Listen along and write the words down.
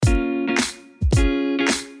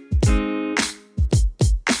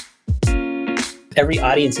Every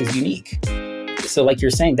audience is unique. So like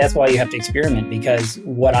you're saying, that's why you have to experiment, because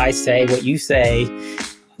what I say, what you say,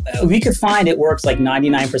 we could find it works like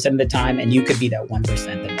 99% of the time, and you could be that 1%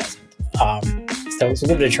 that doesn't. So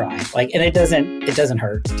give it a try. Like, and it doesn't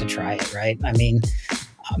hurt to try it, right? I mean,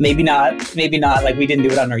 maybe not like we didn't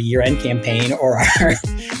do it on our year-end campaign or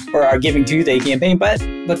our Giving Tuesday campaign, but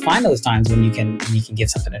find those times when you can give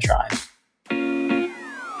something a try.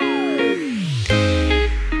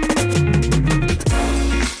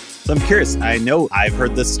 So I'm curious, I know I've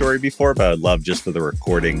heard this story before, but I'd love just for the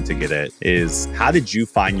recording to get it, is how did you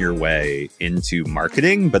find your way into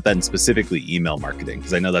marketing, but then specifically email marketing?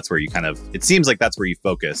 Because I know that's where you it seems like that's where you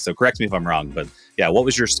focus. So correct me if I'm wrong, but yeah, what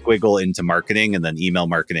was your squiggle into marketing and then email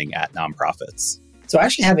marketing at nonprofits? So I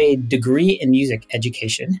actually have a degree in music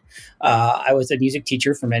education. I was a music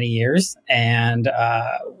teacher for many years and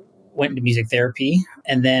went into music therapy.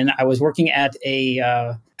 And then I was working at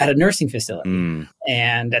a nursing facility,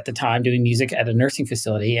 and at the time doing music at a nursing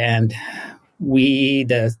facility. And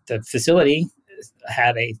the facility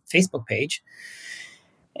had a Facebook page,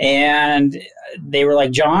 and they were like,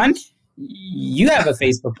 "John, you have a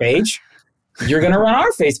Facebook page. You're going to run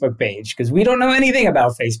our Facebook page because we don't know anything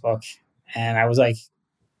about Facebook." And I was like,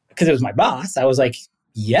 because it was my boss, I was like,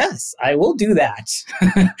 "Yes, I will do that."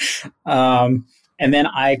 And then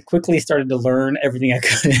I quickly started to learn everything I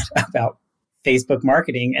could about Facebook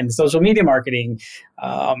marketing and social media marketing,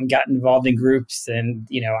 got involved in groups, and,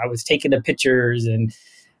 I was taking the pictures, and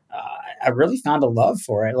I really found a love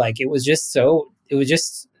for it. Like, there's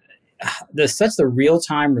such the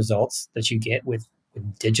real-time results that you get with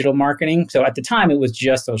digital marketing. So at the time it was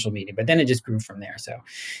just social media, but then it just grew from there. So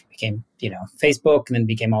it became, Facebook, and then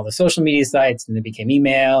became all the social media sites, and then became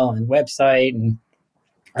email and website. And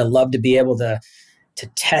I love to be able to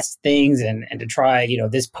test things and to try,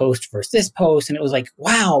 this post versus this post. And it was like,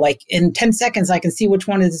 wow, like in 10 seconds, I can see which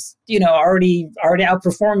one is, already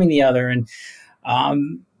outperforming the other. And,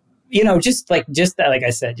 just that, like I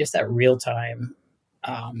said, just that real time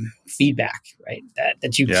feedback, right?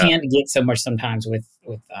 That you can't get so much sometimes with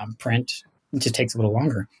print. It just takes a little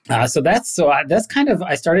longer. So that's kind of,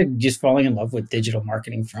 I started just falling in love with digital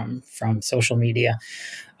marketing from social media.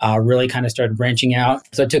 Really kind of started branching out.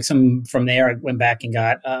 So I took some from there. I went back and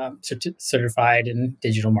got certified in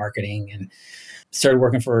digital marketing, and started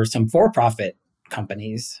working for some for-profit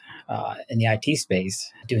companies in the IT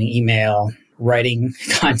space, doing email, writing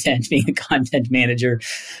content, being a content manager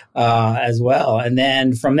as well. And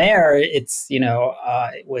then from there, it's,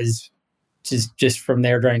 it was just from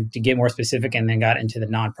there trying to get more specific, and then got into the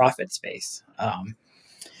nonprofit space.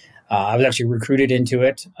 I was actually recruited into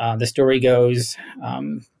it. The story goes, I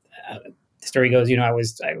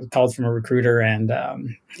was called from a recruiter, and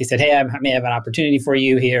he said, "Hey, I may have an opportunity for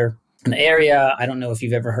you here in the area. I don't know if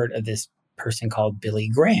you've ever heard of this person called Billy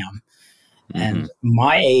Graham." Mm-hmm. And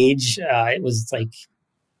my age, it was like,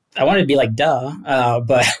 I wanted to be like, duh.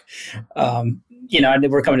 But,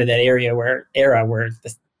 we're coming to that era where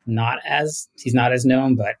he's not as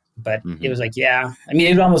known, but mm-hmm. It was like, yeah, I mean,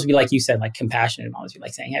 it would almost be like you said, like Compassion. It would almost be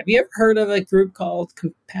like saying, "Have you ever heard of a group called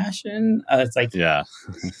Compassion?" It's like, yeah,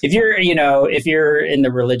 if you're in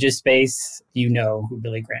the religious space, you know who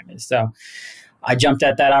Billy Graham is. So I jumped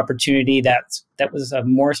at that opportunity. That was a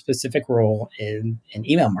more specific role in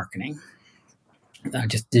email marketing, not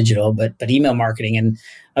just digital, but email marketing. And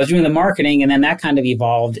I was doing the marketing, and then that kind of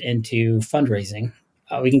evolved into fundraising.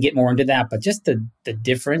 We can get more into that, but just the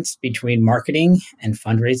difference between marketing and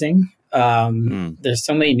fundraising. There's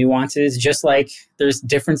so many nuances, just like there's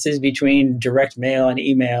differences between direct mail and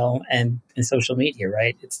email and social media,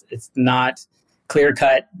 right? It's not clear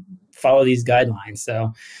cut, follow these guidelines.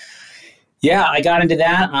 So yeah, I got into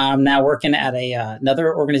that. I'm now working at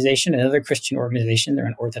another organization, another Christian organization. They're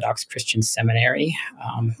an Orthodox Christian seminary.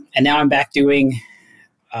 And now I'm back doing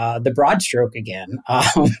the broad stroke again,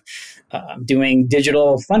 doing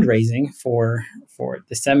digital fundraising for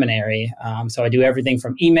the seminary. So I do everything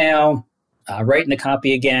from email, writing the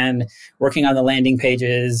copy again, working on the landing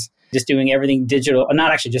pages, just doing everything digital.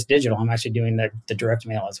 Not actually just digital. I'm actually doing the direct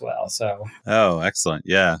mail as well. So. Oh, excellent.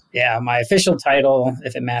 Yeah. Yeah. My official title,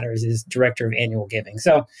 if it matters, is Director of Annual Giving.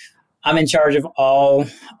 So I'm in charge of all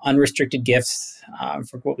unrestricted gifts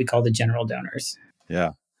for what we call the general donors.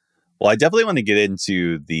 Yeah. Well, I definitely want to get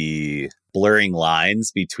into the blurring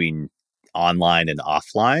lines between online and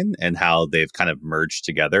offline and how they've kind of merged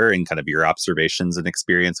together and kind of your observations and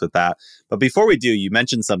experience with that. But before we do, you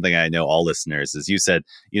mentioned something I know all listeners is you said,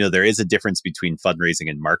 there is a difference between fundraising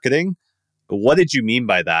and marketing. What did you mean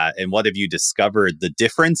by that? And what have you discovered the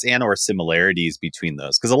difference and or similarities between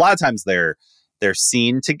those? Because a lot of times they're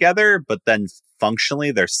seen together, but then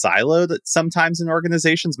functionally they're siloed sometimes in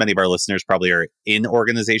organizations. Many of our listeners probably are in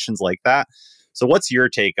organizations like that. So what's your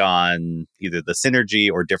take on either the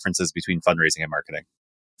synergy or differences between fundraising and marketing?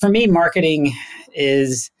 For me, marketing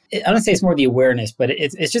is, I don't say it's more the awareness, but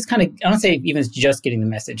it's just kind of, I don't say even it's just getting the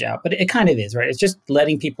message out, but it kind of is, right? It's just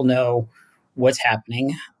letting people know what's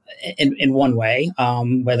happening in one way,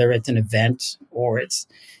 whether it's an event or it's,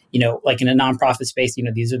 like in a nonprofit space,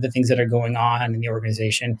 these are the things that are going on in the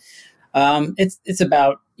organization. It's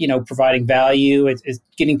about, providing value. It's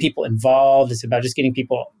getting people involved. It's about just getting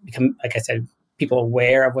people like I said, people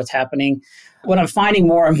aware of what's happening. What I'm finding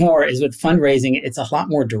more and more is with fundraising, it's a lot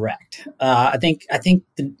more direct. I think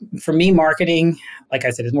for me, marketing, like I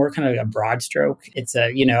said, is more kind of a broad stroke. It's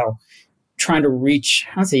trying to reach,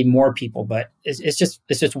 I don't say more people, but it's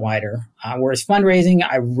just wider. Whereas fundraising,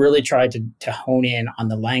 I really tried to hone in on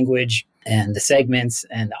the language and the segments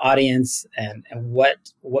and the audience and what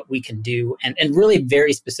we can do and really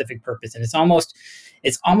very specific purpose. And it's almost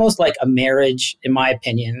like a marriage, in my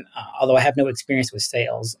opinion, although I have no experience with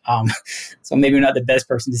sales. So maybe I'm not the best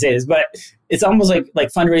person to say this, but it's almost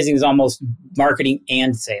like fundraising is almost marketing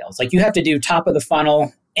and sales. Like you have to do top of the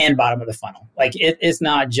funnel and bottom of the funnel. Like it's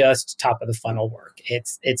not just top of the funnel work.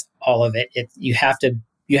 It's all of it. You have to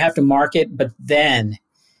market, but then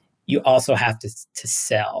you also have to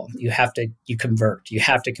sell. You have to convert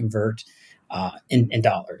in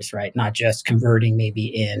dollars, right? Not just converting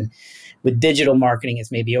maybe with digital marketing.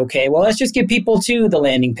 It's maybe, okay, well, let's just get people to the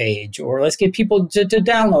landing page, or let's get people to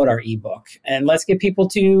download our ebook, and let's get people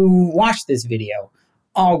to watch this video.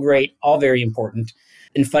 All great, all very important.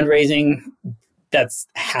 In fundraising, that's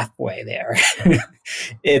halfway there.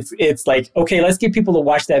 It's like, okay, let's get people to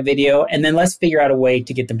watch that video, and then let's figure out a way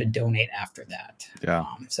to get them to donate after that. Yeah.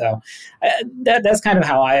 So that's kind of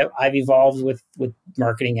how I've evolved with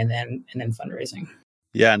marketing and then fundraising.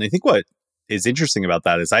 Yeah, and I think what is interesting about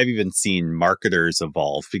that is I've even seen marketers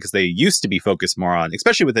evolve, because they used to be focused more on,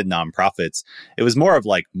 especially within nonprofits, it was more of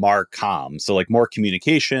like marcom, so like more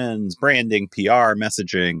communications, branding, PR,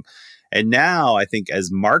 messaging. And now I think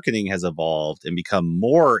as marketing has evolved and become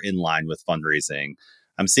more in line with fundraising,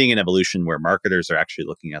 I'm seeing an evolution where marketers are actually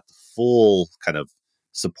looking at the full kind of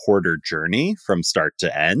supporter journey from start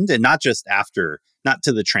to end, and not just not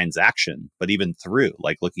to the transaction, but even through,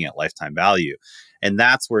 like looking at lifetime value. And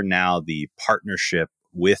that's where now the partnership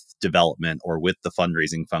with development or with the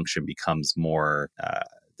fundraising function becomes more,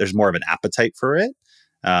 there's more of an appetite for it,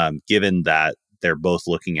 given that they're both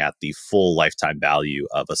looking at the full lifetime value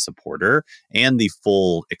of a supporter and the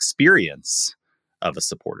full experience of a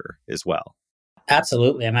supporter as well.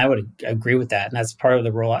 Absolutely. I would agree with that. And that's part of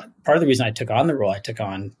the role. Part of the reason I took on the role I took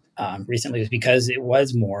on recently was because it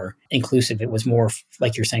was more inclusive. It was more,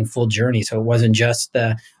 like you're saying, full journey. So it wasn't just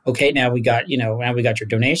okay, now we got your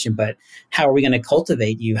donation, but how are we going to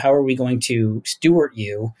cultivate you? How are we going to steward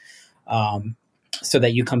you? So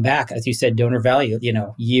that you come back, as you said, donor value,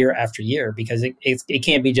 year after year, because it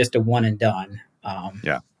can't be just a one and done. And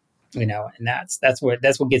that's what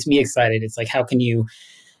gets me excited. It's like, how can you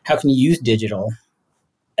use digital?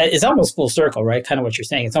 It's almost full circle, right? Kind of what you're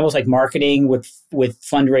saying. It's almost like marketing with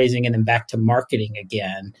fundraising and then back to marketing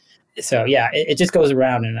again. So yeah, it just goes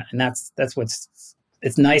around, and that's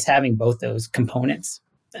it's nice having both those components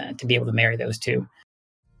to be able to marry those two.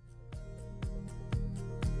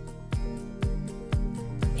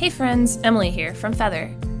 Hey friends, Emily here from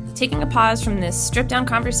Feather, taking a pause from this stripped-down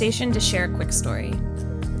conversation to share a quick story.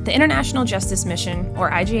 The International Justice Mission, or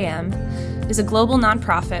IJM, is a global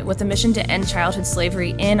nonprofit with a mission to end childhood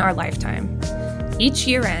slavery in our lifetime. Each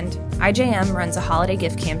year-end, IJM runs a holiday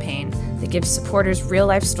gift campaign that gives supporters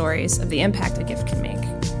real-life stories of the impact a gift can make.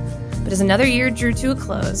 But as another year drew to a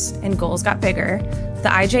close and goals got bigger, the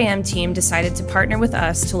IJM team decided to partner with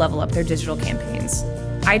us to level up their digital campaigns.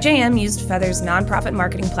 IJM used Feather's nonprofit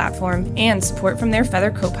marketing platform and support from their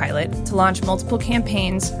Feather Copilot to launch multiple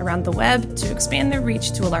campaigns around the web to expand their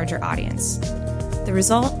reach to a larger audience. The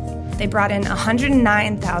result? They brought in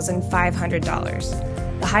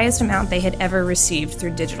 $109,500, the highest amount they had ever received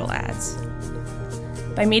through digital ads.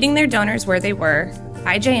 By meeting their donors where they were,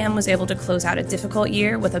 IJM was able to close out a difficult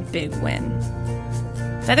year with a big win.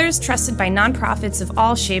 Feather is trusted by nonprofits of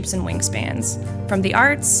all shapes and wingspans, from the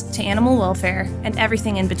arts to animal welfare and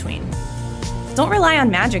everything in between. Don't rely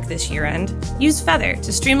on magic this year-end. Use Feather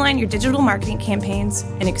to streamline your digital marketing campaigns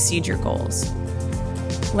and exceed your goals.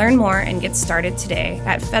 Learn more and get started today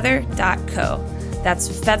at feather.co.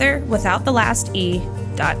 That's feather without the last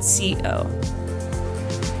e.co.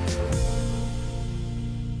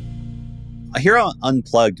 Here on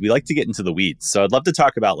Unplugged, we like to get into the weeds. So I'd love to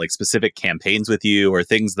talk about like specific campaigns with you or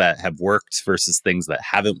things that have worked versus things that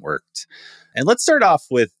haven't worked. And let's start off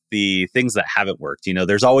with the things that haven't worked. You know,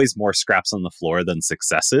 there's always more scraps on the floor than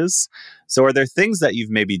successes. So are there things that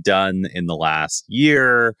you've maybe done in the last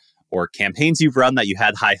year or campaigns you've run that you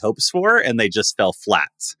had high hopes for and they just fell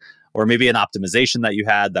flat? Or maybe an optimization that you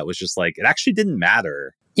had that was just like, it actually didn't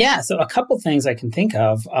matter. Yeah, so a couple things I can think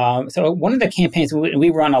of. So one of the campaigns, we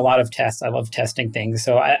run a lot of tests. I love testing things.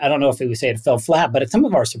 So I don't know if we would say it fell flat, but some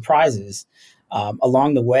of our surprises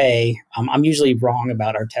along the way, I'm usually wrong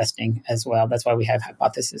about our testing as well. That's why we have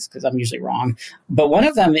hypotheses, because I'm usually wrong. But one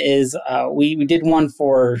of them is we did one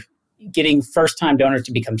for getting first-time donors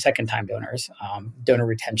to become second-time donors, donor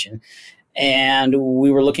retention. And we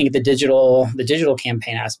were looking at the digital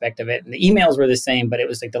campaign aspect of it. And the emails were the same, but it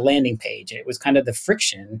was like the landing page. It was kind of the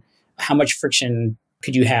friction. How much friction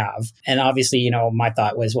could you have? And obviously, you know, my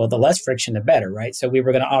thought was, well, the less friction, the better, right? So we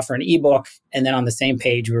were going to offer an ebook. And then on the same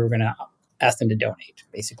page, we were going to ask them to donate.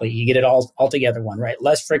 Basically, you get it all together one, right?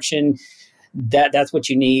 Less friction. That's what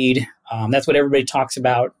you need. That's what everybody talks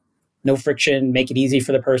about. No friction, make it easy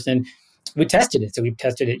for the person. We tested it. So we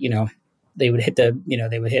tested it, you know, they would hit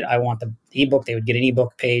I want the ebook. They would get an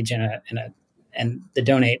ebook page and the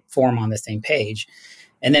donate form on the same page.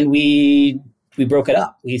 And then we broke it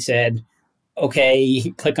up. We said,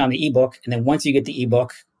 okay, click on the ebook. And then once you get the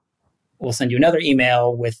ebook, we'll send you another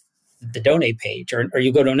email with the donate page, or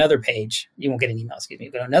you go to another page. You won't get an email, excuse me.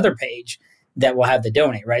 You go to another page that will have the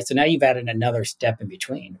donate, right? So now you've added another step in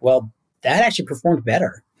between. Well, that actually performed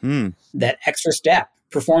better. That extra step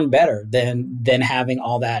performed better than having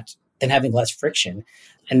all that, than having less friction.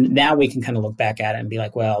 And now we can kind of look back at it and be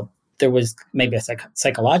like, well, there was maybe a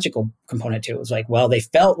psychological component to it. It was like, well, they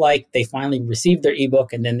felt like they finally received their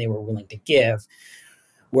ebook and then they were willing to give.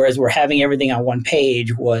 Whereas we're having everything on one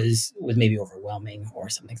page was maybe overwhelming or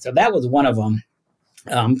something. So that was one of them.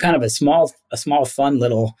 Kind of a small, fun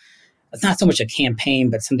little, it's not so much a campaign,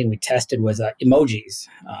 but something we tested was emojis.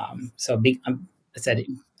 I said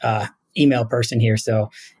email person here. So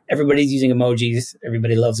everybody's using emojis.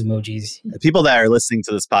 Everybody loves emojis. People that are listening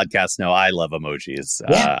to this podcast know I love emojis.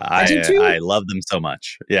 Yeah, I do too. I love them so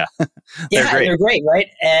much. Yeah. They're great, right?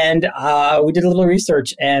 And we did a little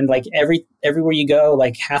research, and like everywhere you go,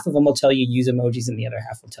 like half of them will tell you use emojis and the other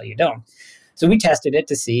half will tell you don't. So we tested it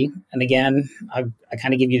to see. And again, I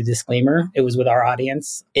kind of give you the disclaimer. It was with our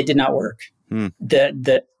audience. It did not work.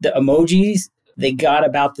 The emojis, they got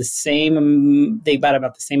about the same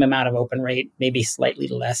amount of open rate, maybe slightly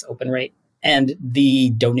less open rate. And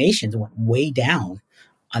the donations went way down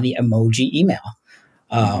on the emoji email.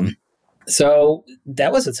 So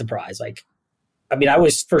that was a surprise. Like, I mean, I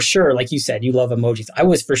was for sure, like you said, you love emojis. I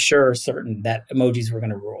was for sure certain that emojis were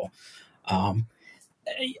going to rule.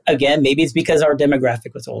 Again, maybe it's because our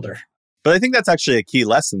demographic was older. But I think that's actually a key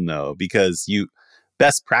lesson, though, because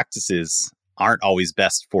best practices aren't always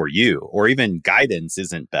best for you, or even guidance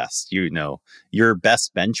isn't best. You know, your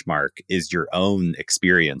best benchmark is your own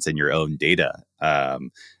experience and your own data.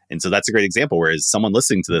 And so that's a great example, whereas someone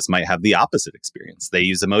listening to this might have the opposite experience. They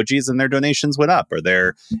use emojis and their donations went up, or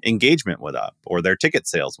their engagement went up, or their ticket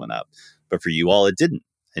sales went up. But for you all, it didn't.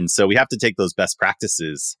 And so we have to take those best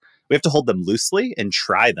practices. We have to hold them loosely and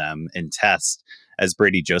try them and test, as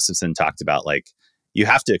Brady Josephson talked about, like, you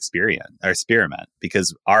have to experiment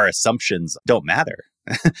because our assumptions don't matter.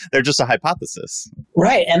 They're just a hypothesis.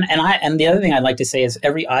 Right. And the other thing I'd like to say is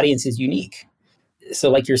every audience is unique. So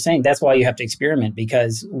like you're saying, that's why you have to experiment,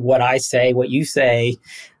 because what I say, what you say,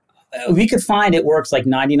 we could find it works like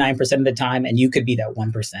 99% of the time, and you could be that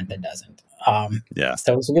 1% that doesn't.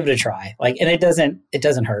 So give it a try. Like, and it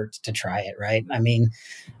doesn't hurt to try it, right? I mean,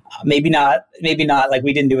 maybe not like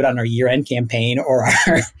we didn't do it on our year-end campaign or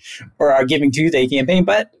our Giving Tuesday campaign,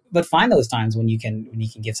 but find those times when you can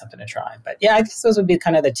give something a try. But yeah, I guess those would be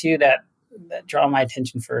kind of the two that draw my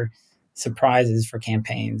attention for surprises for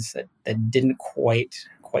campaigns that didn't quite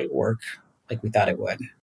work like we thought it would.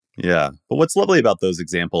 Yeah. But what's lovely about those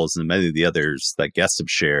examples and many of the others that guests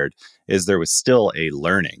have shared is there was still a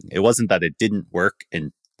learning. It wasn't that it didn't work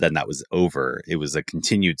and then that was over. It was a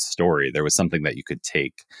continued story. There was something that you could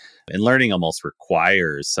take. And learning almost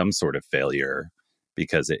requires some sort of failure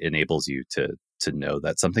because it enables you to know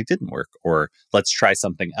that something didn't work, or let's try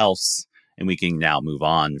something else and we can now move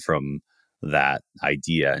on from that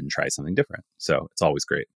idea and try something different. So it's always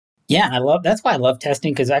great. Yeah, that's why I love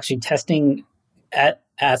testing, because actually testing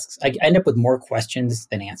asks, I end up with more questions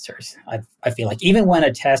than answers. I feel like even when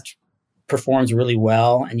a test performs really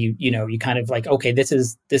well and you kind of like, okay, this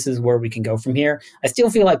is where we can go from here, I still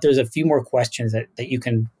feel like there's a few more questions that you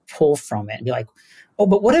can pull from it and be like, oh,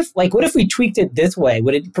 but what if we tweaked it this way?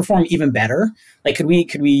 Would it perform even better? Like, could we,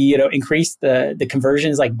 increase the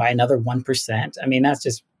conversions like by another 1%? I mean, that's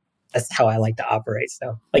how I like to operate.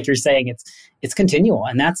 So like you're saying, it's continual.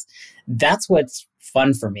 And that's what's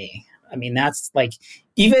fun for me. I mean, that's like,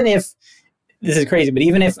 even if this is crazy, but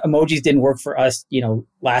even if emojis didn't work for us,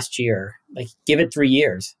 last year, like give it 3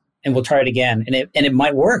 years and we'll try it again. And it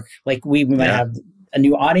might work. Like we might have a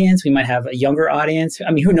new audience. We might have a younger audience.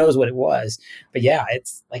 I mean, who knows what it was, but yeah,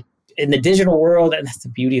 it's like in the digital world. And that's the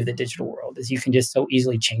beauty of the digital world, is you can just so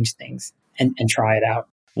easily change things and try it out.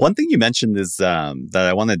 One thing you mentioned is that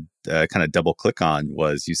I want to kind of double click on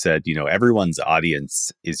was you said, everyone's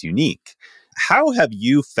audience is unique. How have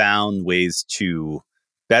you found ways to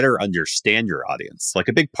better understand your audience? Like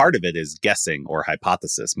a big part of it is guessing or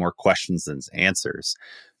hypothesis, more questions than answers.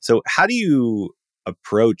 So how do you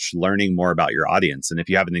approach learning more about your audience? And if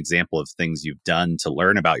you have an example of things you've done to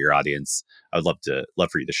learn about your audience, I would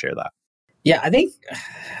love for you to share that. Yeah, I think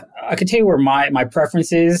I could tell you where my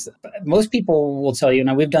preference is. Most people will tell you,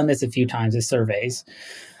 now we've done this a few times, is surveys.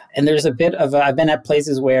 And there's a bit of, I've been at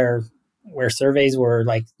places where surveys were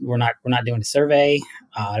like, we're not doing a survey.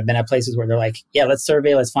 I've been at places where they're like, yeah, let's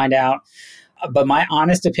survey, let's find out. But my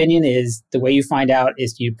honest opinion is the way you find out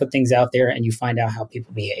is you put things out there and you find out how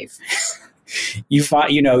people behave. You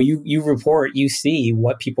find, you report, you see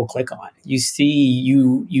what people click on. You see,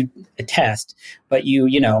 you test, but you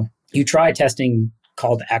try testing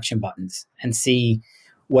call to action buttons and see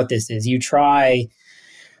what this is. You try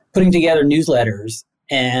putting together newsletters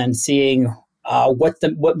and seeing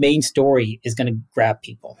what main story is going to grab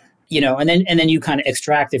people, and then you kind of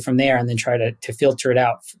extract it from there and then try to filter it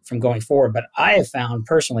out from going forward. But I have found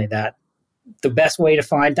personally that the best way to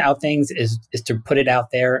find out things is to put it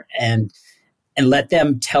out there and let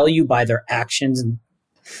them tell you by their actions,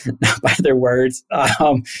 not by their words.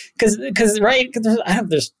 Because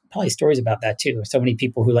there's probably stories about that too. So many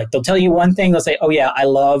people who they'll tell you one thing, they'll say, oh yeah, I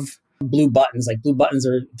love blue buttons. Like blue buttons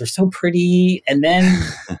they're so pretty. And then,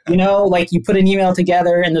 you put an email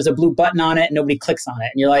together and there's a blue button on it and nobody clicks on it.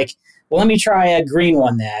 And you're like, well, let me try a green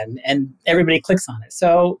one then. And everybody clicks on it.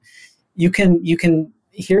 So you can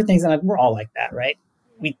hear things and we're all like that, right?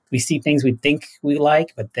 We see things we think we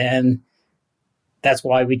like, but then that's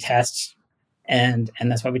why we test and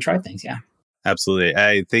that's why we try things. Yeah. Absolutely.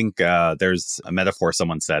 I think there's a metaphor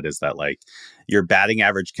someone said is that your batting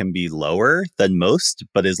average can be lower than most,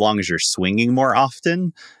 but as long as you're swinging more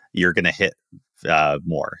often, you're going to hit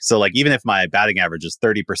more. So even if my batting average is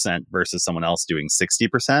 30% versus someone else doing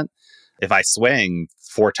 60%, if I swing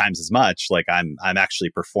 4 times as much, I'm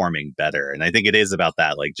actually performing better. And I think it is about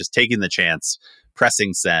that, just taking the chance,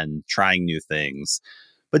 pressing send, trying new things,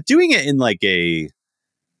 but doing it in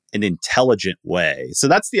an intelligent way. So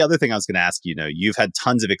that's the other thing I was going to ask you. You've had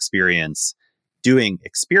tons of experience doing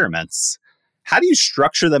experiments. How do you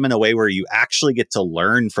structure them in a way where you actually get to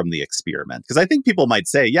learn from the experiment? Because I think people might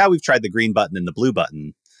say, yeah, we've tried the green button and the blue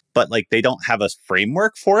button, but they don't have a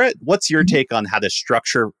framework for it. What's your take on how to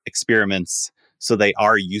structure experiments so they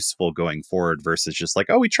are useful going forward versus just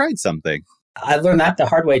oh, we tried something? I learned that the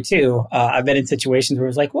hard way too. I've been in situations where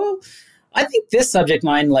it's well, I think this subject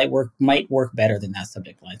line might work better than that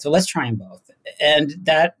subject line. So let's try them both. And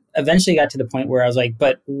that eventually got to the point where I was like,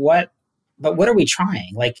 but what are we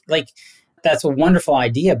trying? That's a wonderful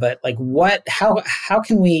idea, but how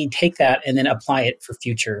can we take that and then apply it for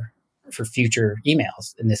future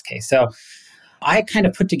emails in this case? So I kind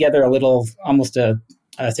of put together a little, almost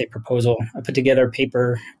proposal. I put together a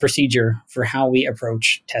paper procedure for how we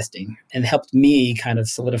approach testing and helped me kind of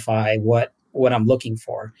solidify what I'm looking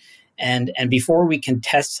for. And before we can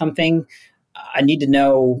test something, I need to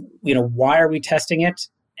know, why are we testing it?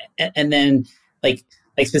 And then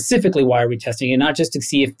specifically, why are we testing it? Not just to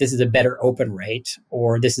see if this is a better open rate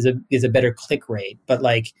or this is a better click rate, but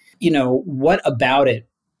what about it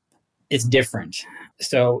is different?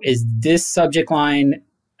 So is this subject line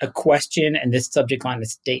a question and this subject line a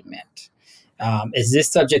statement? Is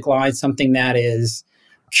this subject line something that is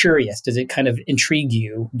curious? Does it kind of intrigue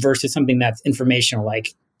you versus something that's informational,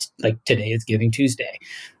 like today is Giving Tuesday?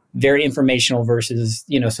 Very informational versus,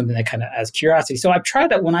 something that kind of has curiosity. So I've tried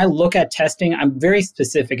that when I look at testing, I'm very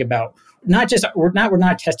specific about we're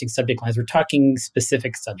not testing subject lines. We're talking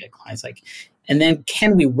specific subject lines. And then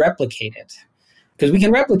can we replicate it? Because we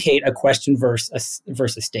can replicate a question versus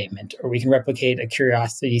a statement, or we can replicate a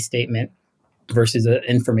curiosity statement versus an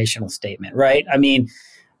informational statement, right? I mean,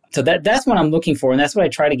 so that's what I'm looking for. And that's what I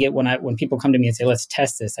try to get when people come to me and say, let's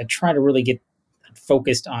test this. I try to really get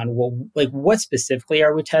focused on, what specifically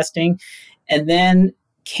are we testing? And then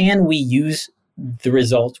can we use the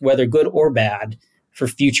results, whether good or bad, for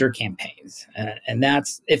future campaigns. And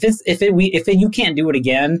that's if you can't do it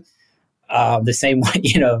again the same way,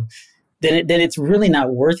 then it's really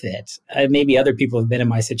not worth it. Maybe other people have been in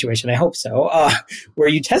my situation. I hope so. Where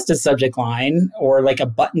you test a subject line or like a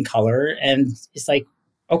button color, and it's like,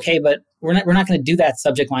 okay, but we're not going to do that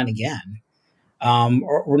subject line again,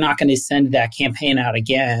 or we're not going to send that campaign out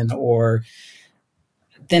again. Or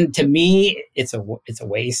then to me, it's a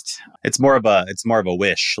waste. It's more of a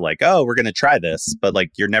wish, like, oh, we're going to try this, but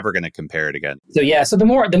like you're never going to compare it again. So yeah, so the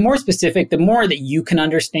more specific, the more that you can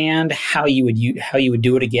understand how you would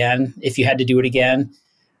do it again if you had to do it again.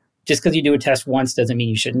 Just because you do a test once doesn't mean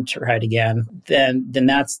you shouldn't try it again. Then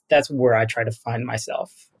that's where I try to find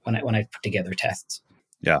myself when I put together tests.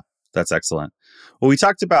 Yeah, that's excellent. Well, we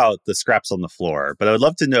talked about the scraps on the floor, but I would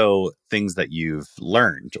love to know things that you've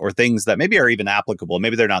learned or things that maybe are even applicable.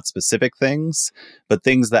 Maybe they're not specific things, but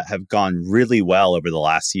things that have gone really well over the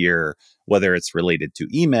last year, whether it's related to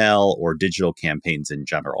email or digital campaigns in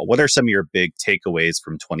general. What are some of your big takeaways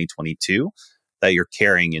from 2022 that you're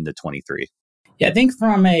carrying into 23? Yeah, I think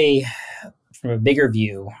from a bigger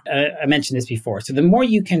view, I mentioned this before. So the more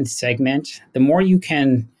you can segment, the more you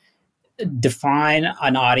can define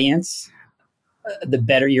an audience, the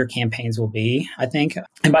better your campaigns will be, I think.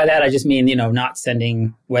 And by that, I just mean, not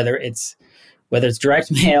sending, whether it's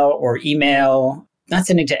direct mail or email, not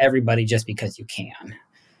sending to everybody just because you can.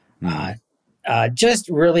 Just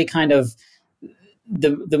really kind of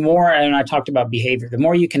the more, and I talked about behavior, the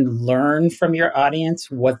more you can learn from your audience,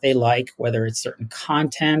 what they like, whether it's certain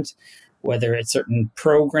content, whether it's certain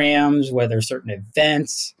programs, whether certain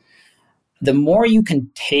events, the more you can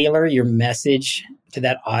tailor your message to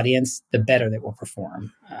that audience, the better they will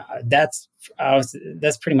perform. That's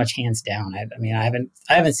pretty much hands down. I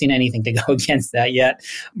haven't seen anything to go against that yet,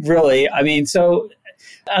 really. So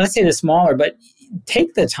let's say the smaller, but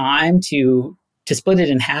take the time to split it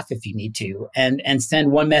in half if you need to, and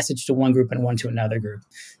send one message to one group and one to another group.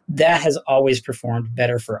 That has always performed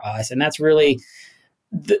better for us, and that's really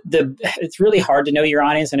it's really hard to know your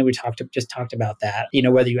audience. I know we just talked about that.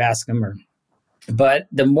 Whether you ask them or. But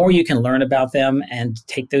the more you can learn about them and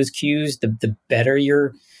take those cues, the better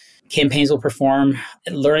your campaigns will perform.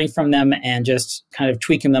 Learning from them and just kind of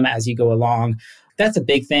tweaking them as you go along. That's a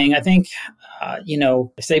big thing. I think,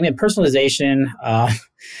 segment personalization,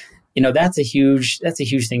 that's a huge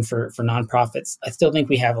thing for nonprofits. I still think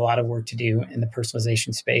we have a lot of work to do in the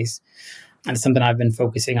personalization space. And it's something I've been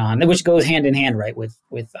focusing on, which goes hand in hand, right, with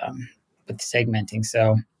segmenting.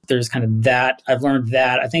 So there's kind of that. I've learned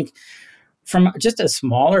that. I think from just a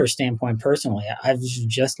smaller standpoint, personally, I've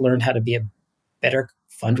just learned how to be a better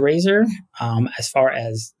fundraiser as far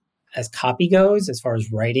as copy goes, as far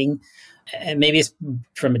as writing. And maybe it's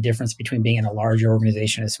from a difference between being in a larger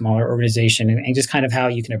organization and a smaller organization, and just kind of how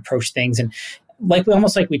you can approach things. And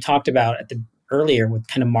almost like we talked about earlier with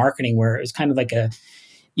kind of marketing, where it was kind of like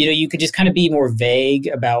you could just kind of be more vague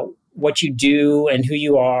about what you do and who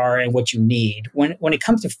you are and what you need. When it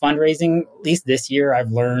comes to fundraising, at least this year,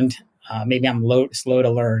 I've learned, maybe I'm slow to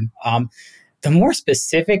learn. The more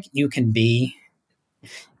specific you can be,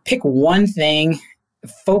 pick one thing,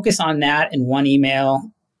 focus on that in one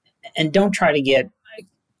email, and don't try to get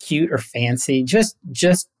cute or fancy. Just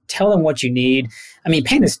tell them what you need.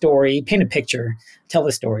 Paint a picture, tell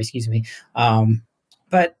the story, excuse me.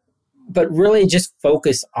 But really just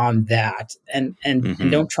focus on that and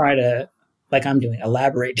don't try to, like I'm doing,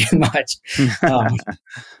 elaborate too much.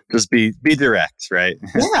 Just be direct, right?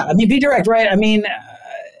 Yeah, be direct, right? And when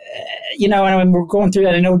we're going through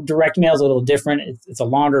that, I know direct mail is a little different. It's a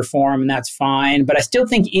longer form, and that's fine. But I still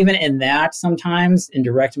think even in that, sometimes in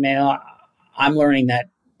direct mail, I'm learning that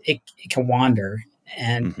it can wander.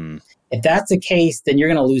 And if that's the case, then you're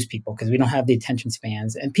going to lose people because we don't have the attention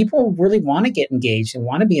spans. And people really want to get engaged and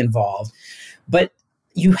want to be involved. But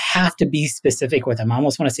you have to be specific with them. I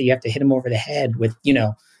almost want to say you have to hit them over the head with,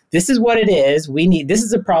 this is what it is. This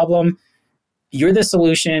is a problem. You're the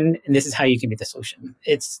solution, and this is how you can be the solution.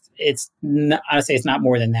 It's not, honestly, it's not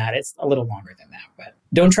more than that. It's a little longer than that, but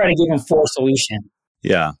don't try to give them full solution.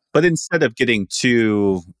 Yeah. But instead of getting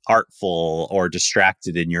too artful or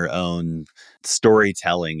distracted in your own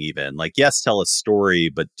storytelling, even yes, tell a story,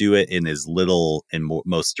 but do it in as little and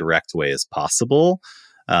most direct way as possible.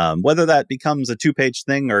 Whether that becomes a 2-page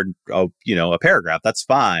thing or, a paragraph, that's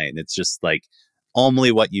fine. It's just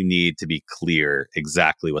only what you need to be clear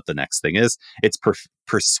exactly what the next thing is. It's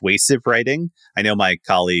persuasive writing. I know my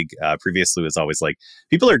colleague previously was always like,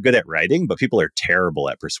 people are good at writing, but people are terrible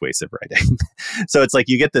at persuasive writing. So it's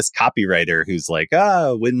you get this copywriter who's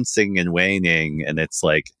wincing and waning. And it's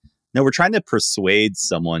no, we're trying to persuade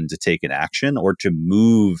someone to take an action or to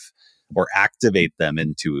move or activate them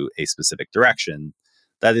into a specific direction,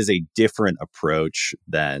 that is a different approach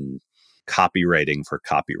than copywriting for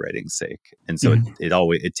copywriting's sake. And so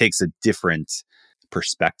it takes a different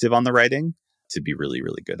perspective on the writing to be really,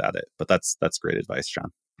 really good at it. But that's great advice,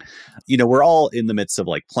 John. We're all in the midst of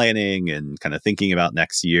like planning and kind of thinking about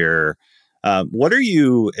next year. What are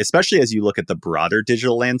you, especially as you look at the broader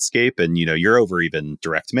digital landscape and, you're over even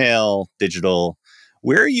direct mail, digital,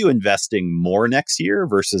 where are you investing more next year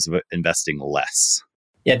versus investing less?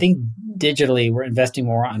 Yeah, I think digitally we're investing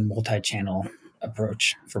more on multi-channel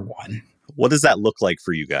approach for one. What does that look like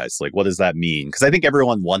for you guys? Like, what does that mean? Because I think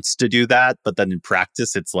everyone wants to do that, but then in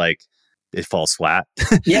practice, it's like, it falls flat.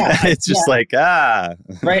 Yeah. It's just like,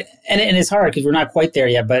 Right. And it's hard because we're not quite there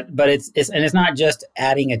yet, but it's not just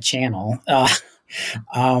adding a channel,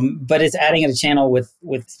 but it's adding a channel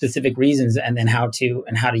with specific reasons and then how to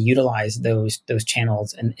utilize those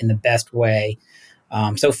channels in the best way.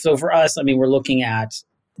 So for us, I mean, we're looking at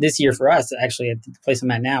this year for us, actually at the place I'm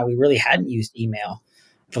at now, we really hadn't used email,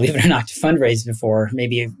 believe it or not, to fundraise before,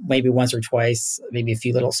 maybe once or twice, maybe a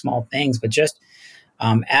few little small things, but just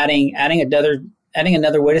adding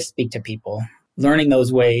another way to speak to people, learning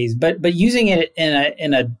those ways, but using it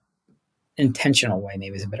in a intentional way,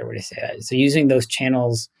 maybe is a better way to say that. So using those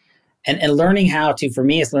channels and learning how to, for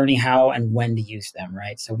me, it's learning how and when to use them,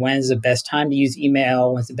 right? So when's the best time to use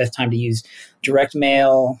email? When's the best time to use direct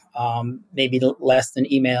mail? Maybe less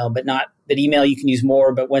than email, but email you can use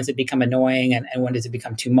more, but when's it become annoying and when does it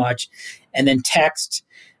become too much? And then text,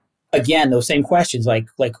 again, those same questions like,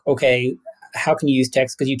 okay, how can you use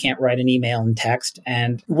text? Because you can't write an email in text,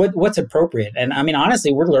 and what's appropriate. And I mean,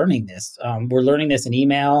 honestly, we're learning this. We're learning this in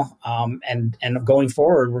email, and going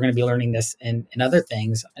forward, we're going to be learning this in other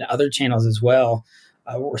things and other channels as well.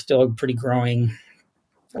 We're still a pretty growing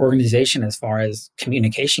organization as far as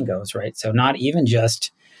communication goes, right? So not even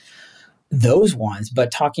just those ones,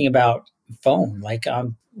 but talking about phone. Like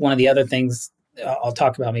one of the other things I'll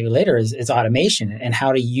talk about maybe later is automation and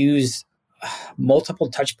how to use multiple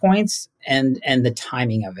touch points and the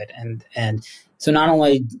timing of it. And so not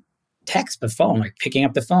only text, but phone, like picking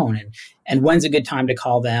up the phone and when's a good time to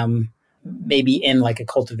call them, maybe in like a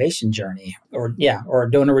cultivation journey or a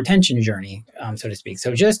donor retention journey, so to speak.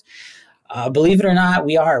 So just believe it or not,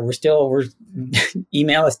 we're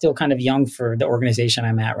email is still kind of young for the organization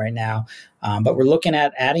I'm at right now. But we're looking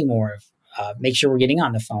at adding more of, make sure we're getting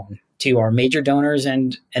on the phone to our major donors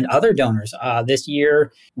and other donors. This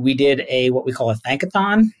year, we did what we call a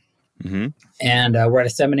thankathon. Mm-hmm. And we're at a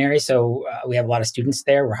seminary, so we have a lot of students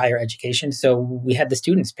there. We're higher education. So we had the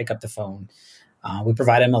students pick up the phone. We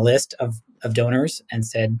provided them a list of donors and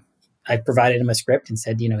said, I provided them a script and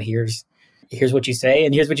said, here's what you say,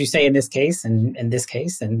 and here's what you say in this case, and in this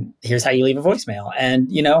case, and here's how you leave a voicemail. And,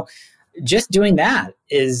 just doing that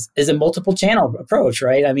is a multiple channel approach,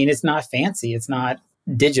 right? I mean, it's not fancy. It's not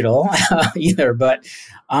digital either, but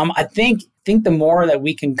I think the more that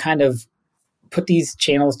we can kind of put these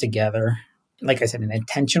channels together, like I said, in an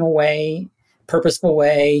intentional way, purposeful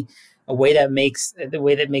way, a way that makes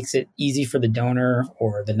it easy for the donor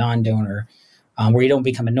or the non-donor, where you don't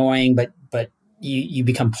become annoying, but you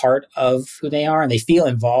become part of who they are and they feel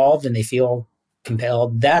involved and they feel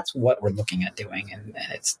compelled. That's what we're looking at doing, and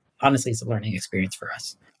it's honestly a learning experience for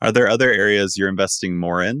us. Are there other areas you're investing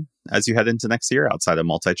more in as you head into next year outside of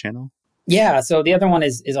multi-channel? Yeah. So the other one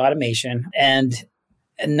is automation, and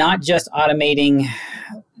not just automating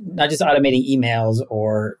emails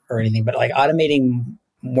or anything, but like automating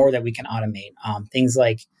more that we can automate. Things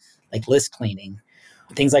like list cleaning,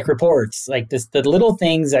 things like reports, like the little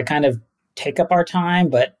things that kind of take up our time,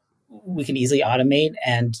 but we can easily automate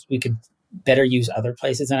and we could better use other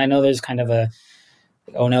places. And I know there's kind of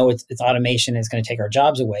it's automation is going to take our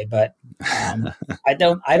jobs away, but I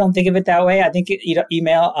don't think of it that way. I think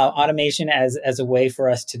email automation as a way for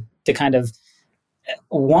us to kind of,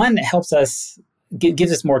 one, helps us,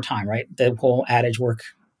 gives us more time, right? The whole adage, work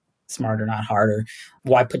smarter, not harder.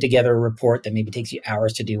 Why put together a report that maybe takes you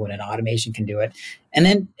hours to do when an automation can do it? And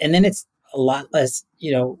then it's a lot less,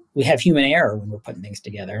 we have human error when we're putting things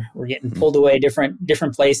together. We're getting pulled away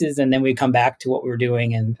different places, and then we come back to what we were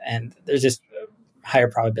doing, and there's just higher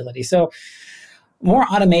probability. So more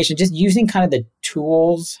automation, just using kind of the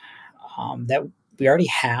tools that we already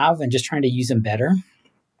have and just trying to use them better.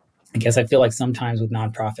 I guess I feel like sometimes with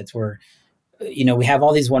nonprofits we have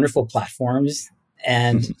all these wonderful platforms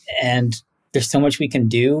and there's so much we can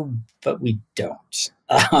do, but we don't.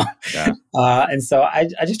 And so I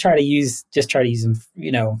just try to use them,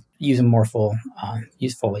 use them more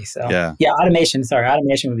usefully. So automation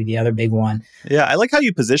would be the other big one. Yeah. I like how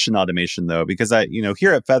you position automation though, because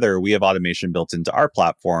here at Feather, we have automation built into our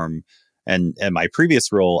platform, and my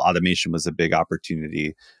previous role, automation was a big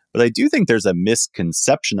opportunity. But I do think there's a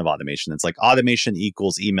misconception of automation. It's like automation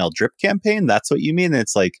equals email drip campaign. That's what you mean. And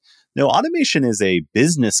it's like, no, automation is a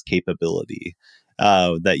business capability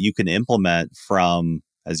that you can implement from,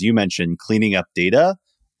 as you mentioned, cleaning up data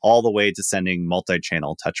all the way to sending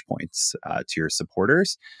multi-channel touch points to your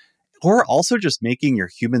supporters, or also just making your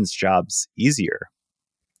humans' jobs easier.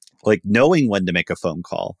 Like knowing when to make a phone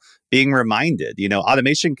call, being reminded.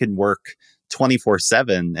 Automation can work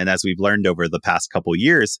 24/7. And as we've learned over the past couple of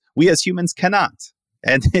years, we as humans cannot.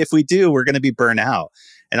 And if we do, we're going to be burnt out.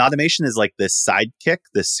 And automation is like this sidekick,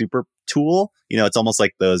 this super tool. It's almost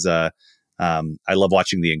like those, I love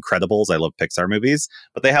watching The Incredibles. I love Pixar movies,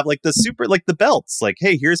 but they have like the super, like the belts, like,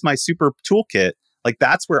 hey, here's my super toolkit. Like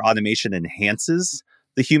that's where automation enhances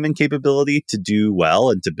the human capability to do well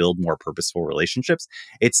and to build more purposeful relationships.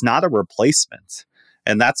 It's not a replacement.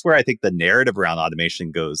 And that's where I think the narrative around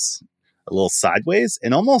automation goes a little sideways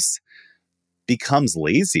and almost becomes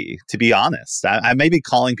lazy, to be honest. I may be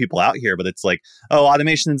calling people out here, but it's like, oh,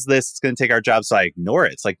 automation is this, it's going to take our job, so I ignore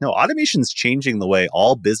it. It's like, no, automation is changing the way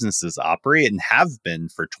all businesses operate and have been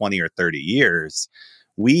for 20 or 30 years.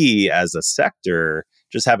 We as a sector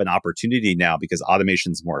just have an opportunity now, because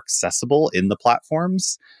automation is more accessible in the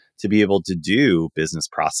platforms, to be able to do business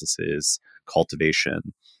processes,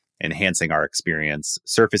 cultivation, enhancing our experience,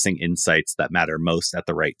 surfacing insights that matter most at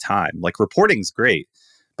the right time. Like reporting's great,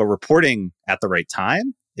 but reporting at the right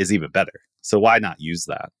time is even better. So why not use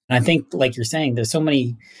that? I think, like you're saying, there's so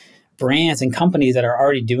many brands and companies that are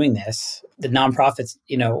already doing this. The nonprofits,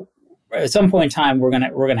 at some point in time, we're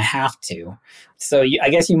gonna have to. So I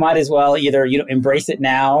guess you might as well either embrace it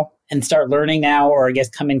now and start learning now, or I guess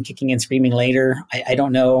come in kicking and screaming later. I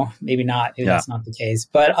don't know, maybe not. Maybe that's not the case.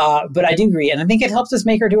 But I do agree, and I think it helps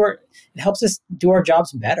us do our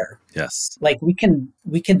jobs better. Yes, like we can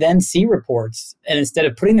then see reports, and instead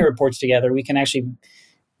of putting the reports together, we can actually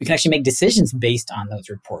make decisions based on those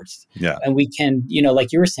reports. Yeah, and we can,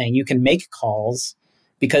 like you were saying, you can make calls.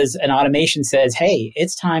 Because an automation says, hey,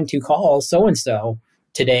 it's time to call so-and-so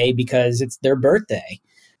today because it's their birthday.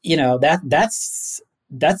 That's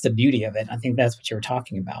the beauty of it. I think that's what you were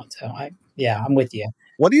talking about. So I'm with you.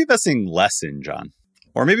 What are you investing less in, John?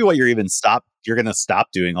 Or maybe what you're going to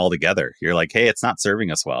stop doing altogether. You're like, hey, it's not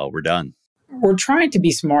serving us well. We're done. We're trying to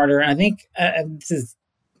be smarter. And I think I'm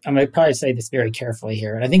going to probably say this very carefully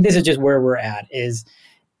here. And I think this is just where we're at is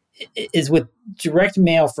with direct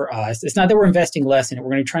mail for us. It's not that we're investing less in it.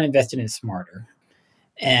 We're going to try and invest in it smarter.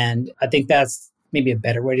 And I think that's maybe a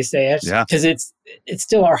better way to say it. Yeah. Because it's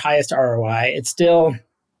still our highest ROI. It's still,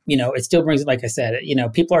 it still brings it, like I said,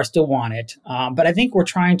 people are still want it. But I think we're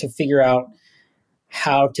trying to figure out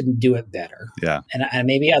how to do it better. Yeah. And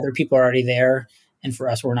maybe other people are already there. And for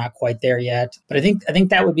us, we're not quite there yet. But I think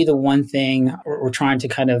that would be the one thing we're trying to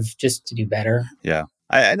kind of just to do better. Yeah.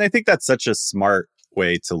 I think that's such a smart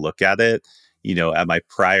way to look at it. At my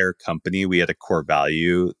prior company, we had a core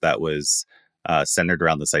value that was centered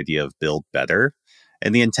around this idea of build better.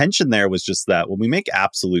 And the intention there was just that when we make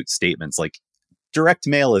absolute statements like direct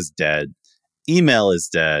mail is dead, email is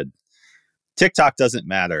dead, TikTok doesn't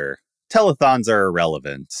matter, telethons are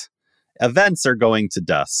irrelevant, events are going to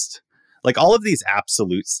dust. Like all of these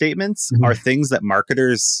absolute statements are things that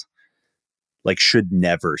marketers should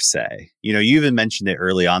never say. You even mentioned it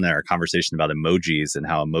early on in our conversation about emojis and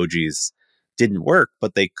how emojis didn't work,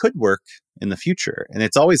 but they could work in the future. And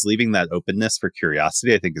it's always leaving that openness for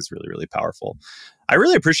curiosity, I think, is really, really powerful. I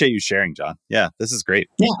really appreciate you sharing, John. Yeah, this is great.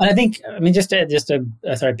 Yeah, and I think, just to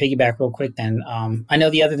piggyback real quick then. I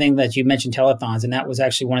know the other thing that you mentioned, telethons, and that was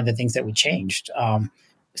actually one of the things that we changed.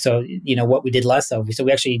 So, what we did less of. So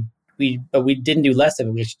we didn't do less of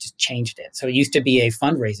it. We actually just changed it. So it used to be a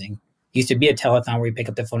fundraising. Used to be a telethon where you pick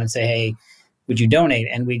up the phone and say, hey, would you donate?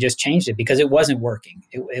 And we just changed it because it wasn't working.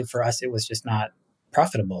 For us, it was just not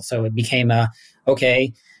profitable. So it became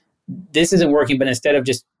okay, this isn't working, but instead of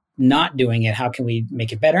just not doing it, how can we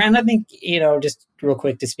make it better? And I think, just real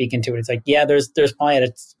quick to speak into it, it's like, yeah, there's probably at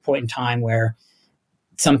a point in time where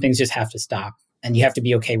some things just have to stop. And you have to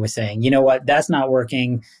be okay with saying, you know what, that's not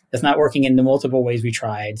working. That's not working in the multiple ways we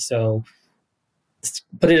tried. So let's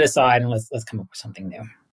put it aside and let's come up with something new.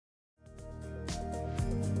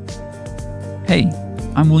 Hey,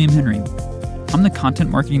 I'm William Henry. I'm the Content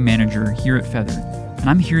Marketing Manager here at Feather, and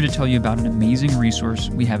I'm here to tell you about an amazing resource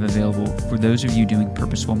we have available for those of you doing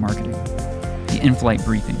purposeful marketing, the In-Flight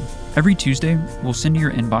Briefing. Every Tuesday, we'll send to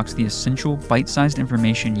your inbox the essential bite-sized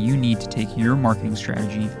information you need to take your marketing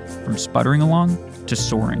strategy from sputtering along to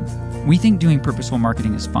soaring. We think doing purposeful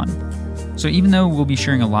marketing is fun. So even though we'll be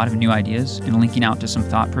sharing a lot of new ideas and linking out to some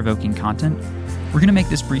thought-provoking content, we're going to make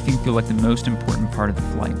this briefing feel like the most important part of the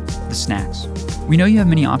flight, the snacks. We know you have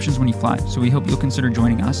many options when you fly, so we hope you'll consider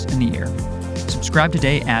joining us in the air. Subscribe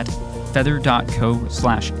today at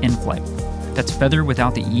feather.co/inflight. That's feather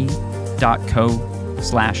without the e.co/inflight.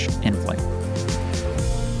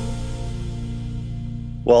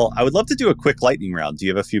 Well, I would love to do a quick lightning round. Do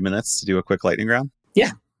you have a few minutes to do a quick lightning round?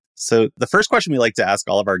 Yeah. So the first question we like to ask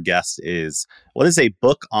all of our guests is, what is a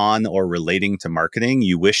book on or relating to marketing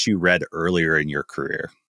you wish you read earlier in your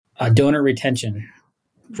career? Donor Retention,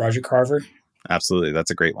 Roger Carver. Absolutely.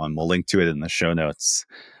 That's a great one. We'll link to it in the show notes.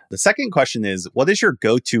 The second question is, what is your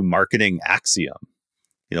go-to marketing axiom?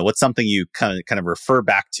 What's something you kind of refer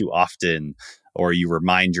back to often, or you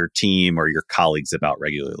remind your team or your colleagues about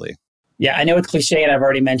regularly? Yeah, I know it's cliche and I've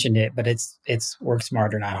already mentioned it, but it's work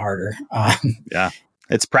smarter, not harder. Yeah.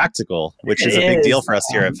 It's practical, which is a big deal for us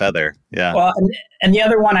here at Feather. Yeah. Well, and the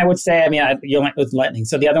other one I would say, you went with lightning.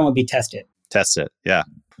 So the other one would be test it. Test it. Yeah.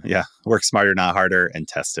 Yeah. Work smarter, not harder, and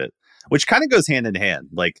test it, which kind of goes hand in hand.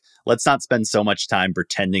 Like, let's not spend so much time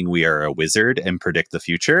pretending we are a wizard and predict the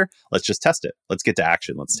future. Let's just test it. Let's get to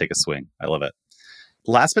action. Let's take a swing. I love it.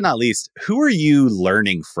 Last but not least, who are you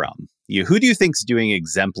learning from? Who do you think is doing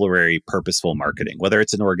exemplary, purposeful marketing? Whether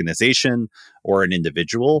it's an organization or an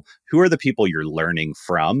individual, who are the people you're learning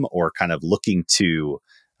from or kind of looking to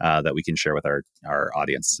that we can share with our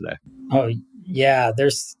audience today? Oh, yeah,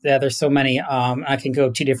 there's so many. I can go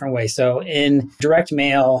two different ways. So in direct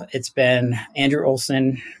mail, it's been Andrew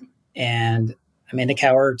Olson and Amanda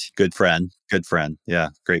Cowart. Good friend. Yeah,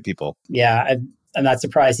 great people. Yeah, I'm not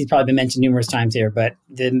surprised. He's probably been mentioned numerous times here, but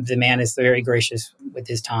the man is very gracious with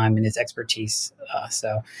his time and his expertise.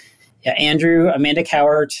 So yeah, Andrew, Amanda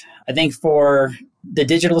Cowart. I think for the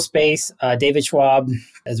digital space, David Schwab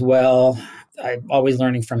as well. I'm always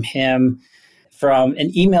learning from him. From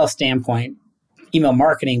an email standpoint, email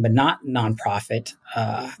marketing, but not nonprofit.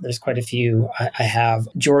 There's quite a few. I have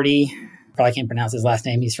Jordy. Probably can't pronounce his last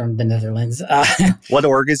name. He's from the Netherlands. What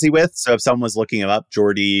org is he with? So if someone was looking him up,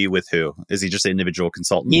 Jordy with who? Is he just an individual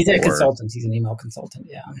consultant? He's a consultant. He's an email consultant.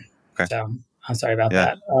 Yeah. Okay. So I'm sorry about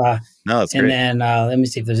that. No, that's great. And then let me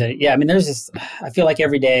see if there's any. Yeah, there's just, I feel like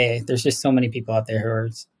every day there's just so many people out there who are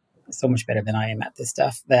so much better than I am at this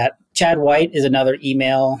stuff. That Chad White is another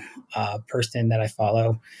email person that I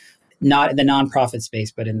follow, not in the nonprofit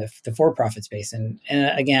space, but in the for-profit space. And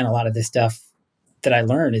again, a lot of this stuff that I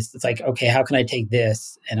learned is it's like, okay, how can I take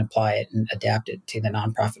this and apply it and adapt it to the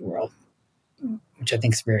nonprofit world, which I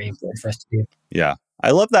think is very important for us to do. Yeah,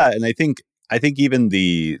 I love that. And I think even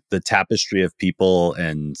the tapestry of people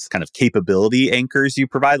and kind of capability anchors you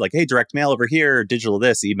provide, like, hey, direct mail over here, digital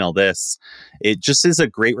this, email this, it just is a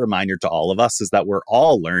great reminder to all of us is that we're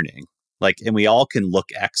all learning. And we all can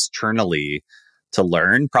look externally to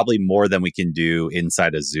learn probably more than we can do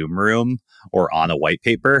inside a Zoom room or on a white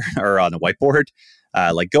paper or on a whiteboard.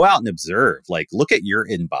 Go out and observe, look at your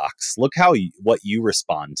inbox, look what you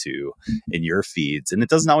respond to in your feeds. And it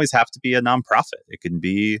doesn't always have to be a nonprofit. It can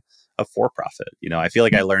be a for-profit. I feel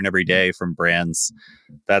like I learn every day from brands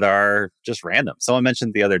that are just random. Someone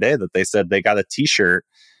mentioned the other day that they said they got a t-shirt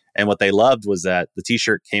and what they loved was that the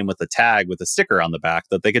t-shirt came with a tag with a sticker on the back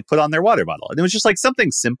that they could put on their water bottle. And it was just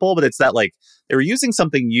something simple, but it's that they were using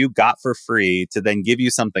something you got for free to then give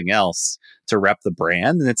you something else to rep the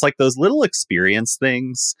brand. And it's those little experience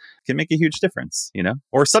things can make a huge difference,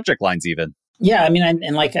 or subject lines even. Yeah, I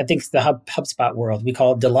think it's the HubSpot world. We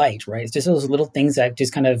call it delight, right? It's just those little things that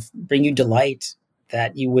just kind of bring you delight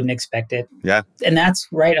that you wouldn't expect it. Yeah. And that's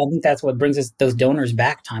right. I think that's what brings us those donors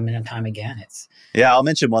back time and time again. Yeah, I'll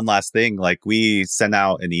mention one last thing. We sent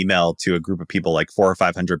out an email to a group of people, 400 or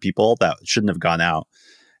 500 people that shouldn't have gone out.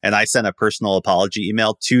 And I sent a personal apology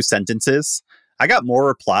email, 2 sentences. I got more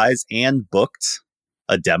replies and booked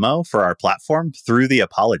a demo for our platform through the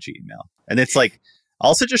apology email. And it's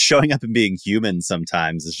also just showing up and being human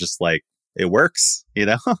sometimes is just it works,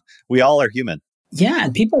 we all are human. Yeah,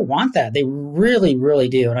 and people want that. They really, really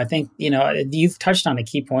do. And I think, you've touched on a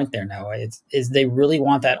key point there, Noah, is they really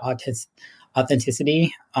want that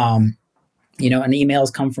authenticity. And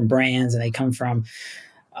emails come from brands and they come from,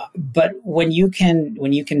 but when you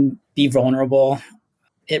can be vulnerable,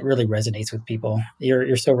 it really resonates with people.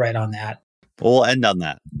 You're so right on that. We'll end on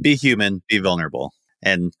that. Be human, be vulnerable.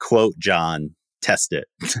 And quote John, test it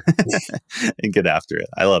and get after it.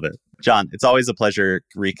 I love it. John, it's always a pleasure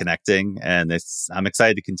reconnecting, and I'm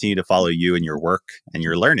excited to continue to follow you and your work and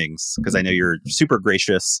your learnings, because I know you're super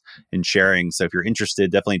gracious in sharing. So if you're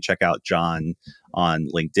interested, definitely check out John on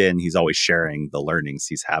LinkedIn. He's always sharing the learnings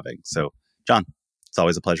he's having. So John, it's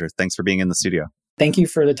always a pleasure. Thanks for being in the studio. Thank you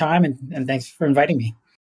for the time, and thanks for inviting me.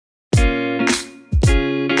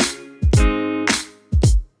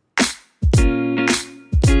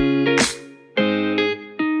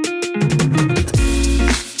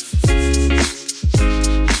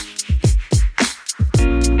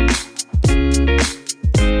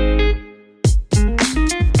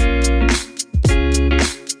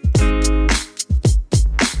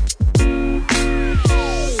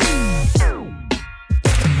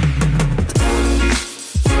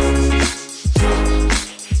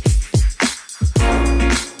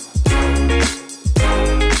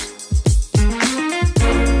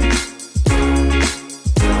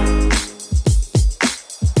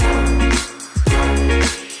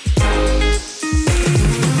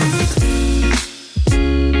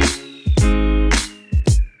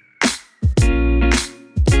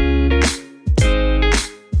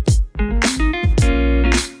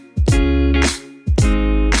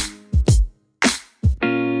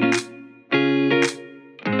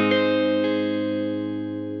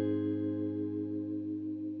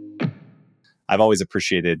 I've always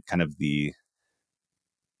appreciated kind of the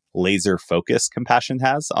laser focus Compassion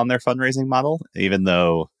has on their fundraising model, even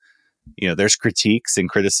though, there's critiques and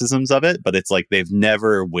criticisms of it, but it's like they've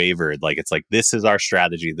never wavered. Like, it's like, this is our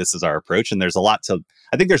strategy, this is our approach. And there's I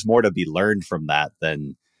think there's more to be learned from that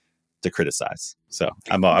than to criticize. So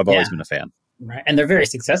I've always been a fan. Right. And they're very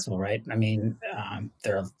successful, right? I mean,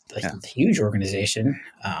 they're a huge organization.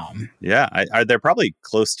 They're probably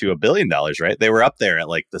close to $1 billion, right? They were up there at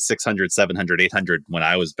like the 600, 700, 800 when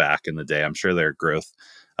I was back in the day. I'm sure their growth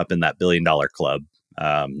up in that $1 billion club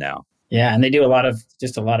now. Yeah. And they do a lot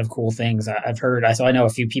of cool things. I've heard, I know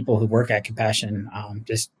a few people who work at Compassion,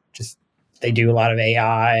 they do a lot of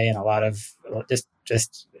AI and a lot of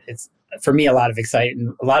it's, for me, a lot of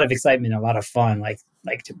excitement, a lot of fun, like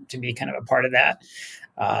to be kind of a part of that.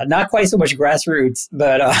 Not quite so much grassroots,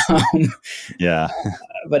 but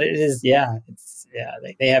but it is, they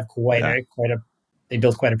have they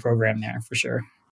built quite a program there for sure.